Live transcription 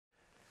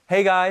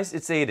Hey guys,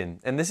 it's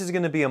Aidan, and this is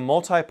going to be a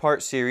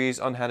multi-part series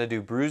on how to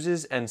do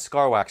bruises and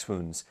scar wax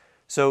wounds.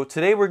 So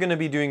today we're going to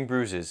be doing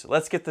bruises.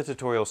 Let's get the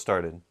tutorial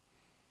started.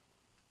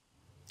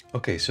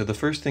 Okay, so the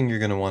first thing you're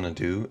going to want to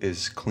do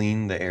is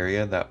clean the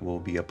area that will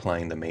be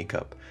applying the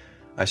makeup.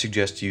 I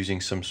suggest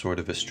using some sort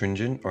of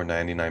astringent or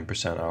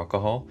 99%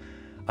 alcohol.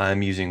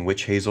 I'm using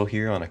witch hazel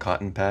here on a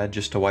cotton pad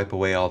just to wipe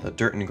away all the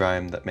dirt and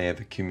grime that may have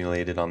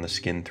accumulated on the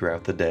skin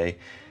throughout the day,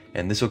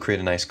 and this will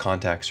create a nice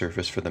contact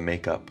surface for the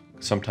makeup.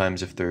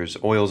 Sometimes if there's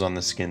oils on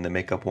the skin, the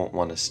makeup won't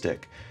want to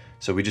stick,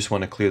 so we just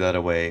want to clear that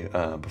away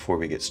before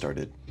we get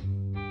started.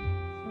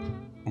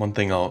 One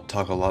thing I'll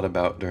talk a lot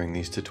about during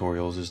these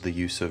tutorials is the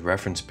use of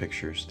reference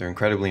pictures. They're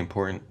incredibly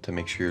important to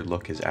make sure your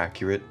look is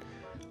accurate.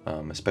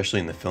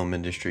 Especially in the film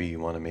industry, you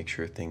want to make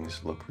sure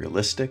things look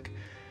realistic.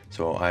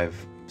 So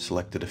I've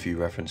selected a few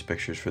reference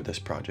pictures for this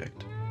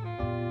project.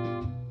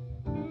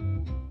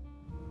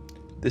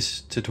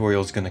 This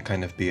tutorial is going to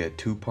kind of be a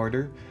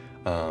two-parter.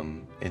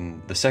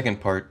 In the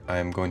second part,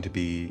 I'm going to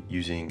be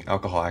using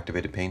alcohol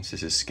activated paints.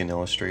 This is Skin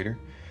Illustrator.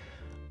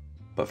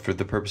 But for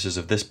the purposes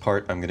of this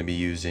part, I'm going to be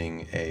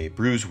using a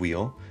Bruise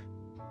wheel.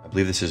 I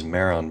believe this is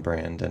Mehron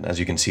brand, and as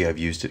you can see, I've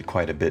used it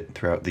quite a bit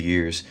throughout the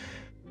years.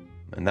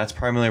 And that's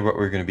primarily what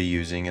we're going to be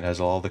using. It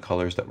has all the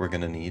colors that we're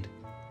going to need.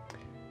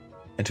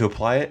 And to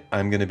apply it,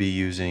 I'm going to be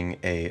using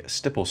a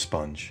stipple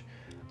sponge.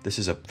 This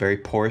is a very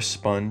porous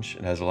sponge.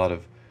 It has a lot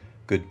of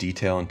good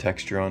detail and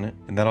texture on it,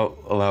 and that'll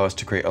allow us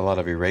to create a lot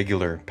of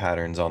irregular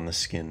patterns on the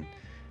skin,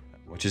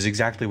 which is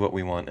exactly what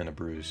we want in a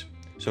bruise.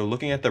 So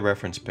looking at the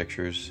reference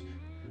pictures,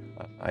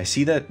 I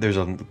see that there's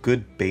a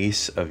good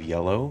base of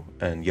yellow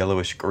and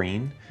yellowish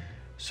green,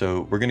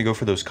 so we're going to go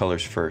for those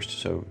colors first.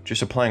 So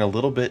just applying a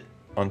little bit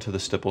onto the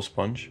stipple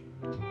sponge.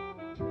 We're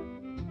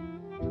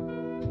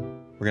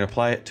going to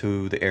apply it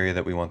to the area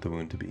that we want the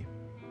wound to be.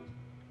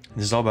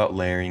 This is all about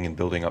layering and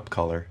building up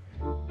color.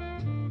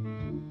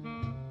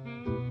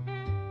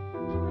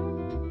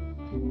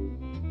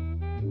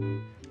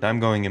 Now I'm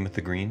going in with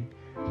the green.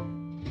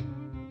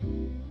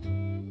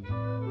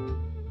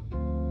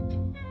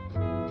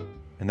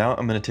 And now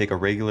I'm going to take a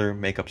regular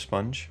makeup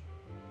sponge,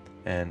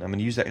 and I'm going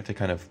to use that to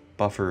kind of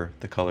buffer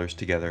the colors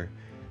together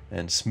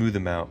and smooth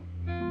them out.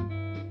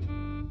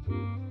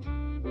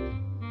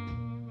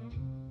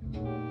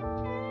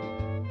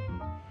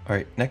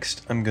 Alright,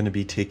 next I'm going to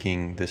be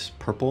taking this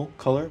purple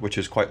color, which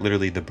is quite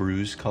literally the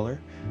bruise color.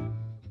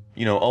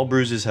 You know, all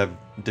bruises have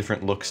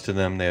different looks to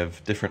them. They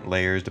have different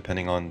layers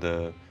depending on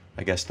the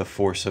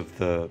force of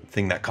the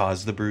thing that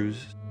caused the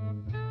bruise.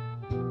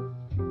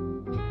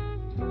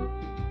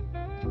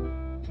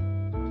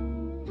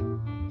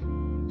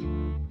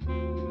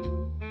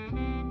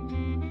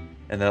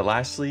 And then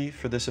lastly,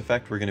 for this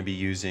effect, we're going to be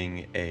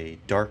using a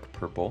dark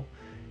purple,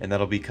 and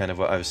that'll be kind of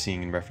what I was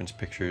seeing in reference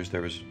pictures.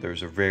 There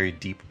was a very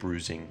deep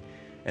bruising,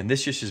 and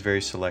this just is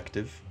very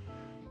selective,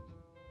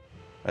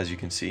 as you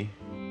can see.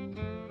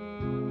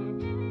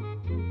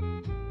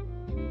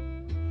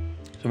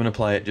 So I'm going to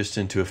apply it just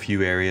into a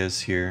few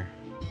areas here.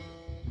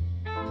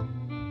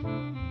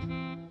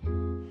 And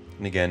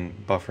again,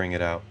 buffering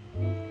it out.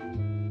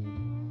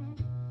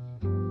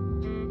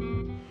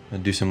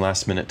 And do some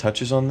last minute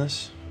touches on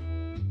this.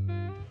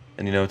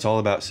 And you know, it's all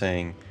about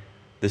saying,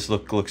 this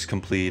look looks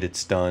complete,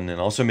 it's done, and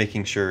also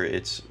making sure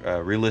it's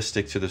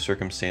realistic to the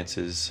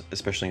circumstances,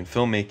 especially in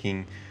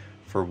filmmaking,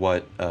 for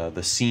what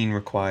the scene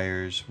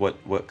requires,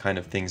 what kind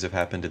of things have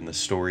happened in the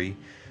story.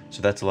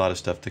 So that's a lot of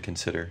stuff to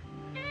consider.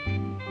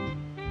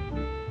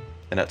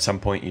 And at some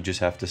point you just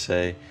have to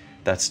say,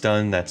 that's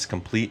done, that's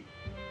complete.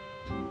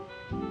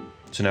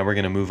 So now we're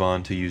going to move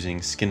on to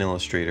using Skin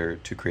Illustrator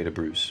to create a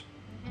bruise.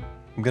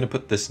 I'm going to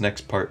put this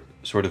next part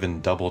sort of in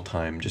double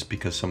time, just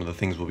because some of the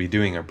things we'll be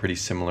doing are pretty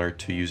similar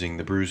to using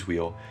the Bruise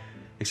wheel,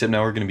 except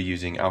now we're going to be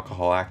using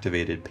alcohol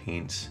activated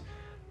paints.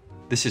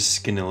 This is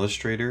Skin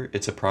Illustrator.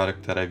 It's a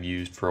product that I've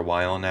used for a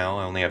while now.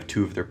 I only have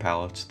 2 of their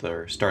palettes,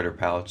 their starter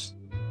palettes.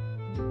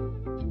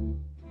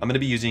 I'm going to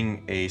be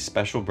using a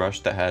special brush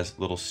that has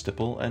little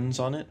stipple ends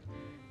on it,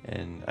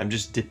 and I'm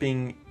just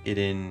dipping it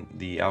in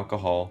the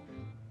alcohol.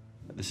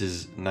 This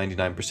is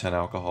 99%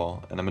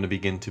 alcohol, and I'm going to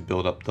begin to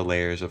build up the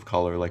layers of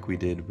color like we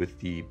did with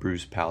the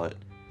Bruise palette.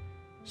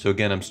 So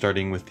again, I'm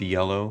starting with the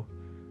yellow.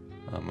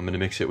 I'm going to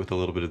mix it with a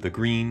little bit of the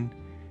green,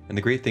 and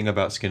the great thing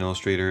about Skin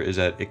Illustrator is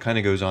that it kind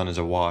of goes on as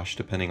a wash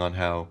depending on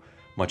how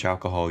much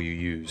alcohol you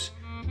use.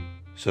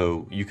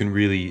 So you can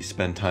really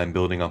spend time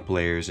building up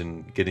layers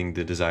and getting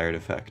the desired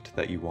effect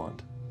that you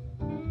want.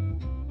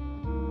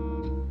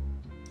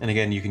 And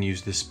again, you can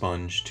use this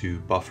sponge to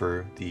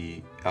buffer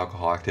the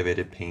alcohol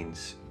activated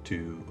paints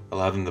to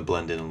allow them to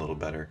blend in a little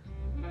better.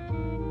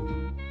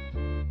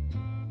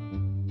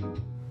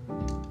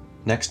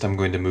 Next, I'm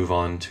going to move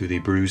on to the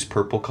Bruise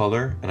purple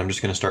color, and I'm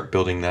just going to start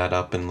building that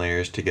up in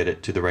layers to get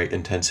it to the right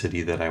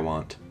intensity that I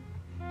want.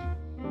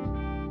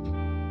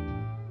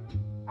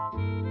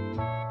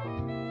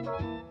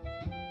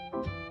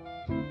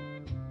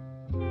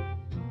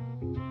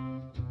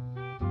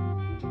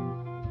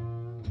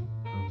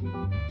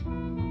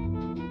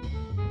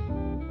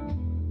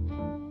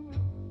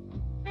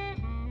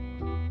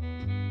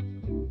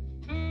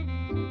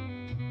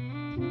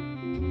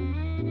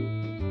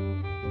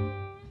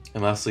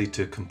 And lastly,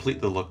 to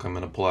complete the look, I'm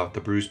going to pull out the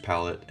Bruise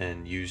palette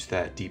and use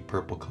that deep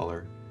purple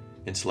color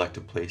in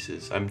selected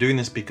places. I'm doing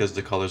this because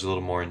the color is a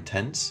little more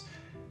intense,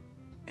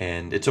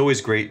 and it's always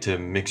great to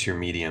mix your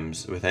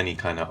mediums with any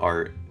kind of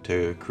art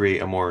to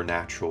create a more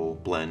natural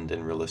blend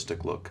and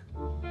realistic look.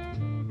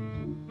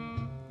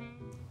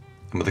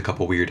 And with a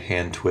couple weird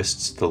hand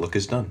twists, the look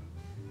is done.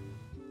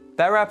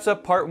 That wraps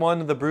up part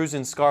 1 of the Bruise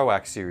and Scar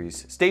Wax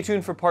series. Stay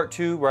tuned for part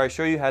 2 where I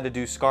show you how to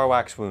do scar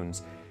wax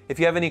wounds. If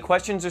you have any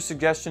questions or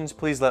suggestions,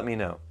 please let me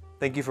know.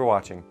 Thank you for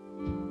watching.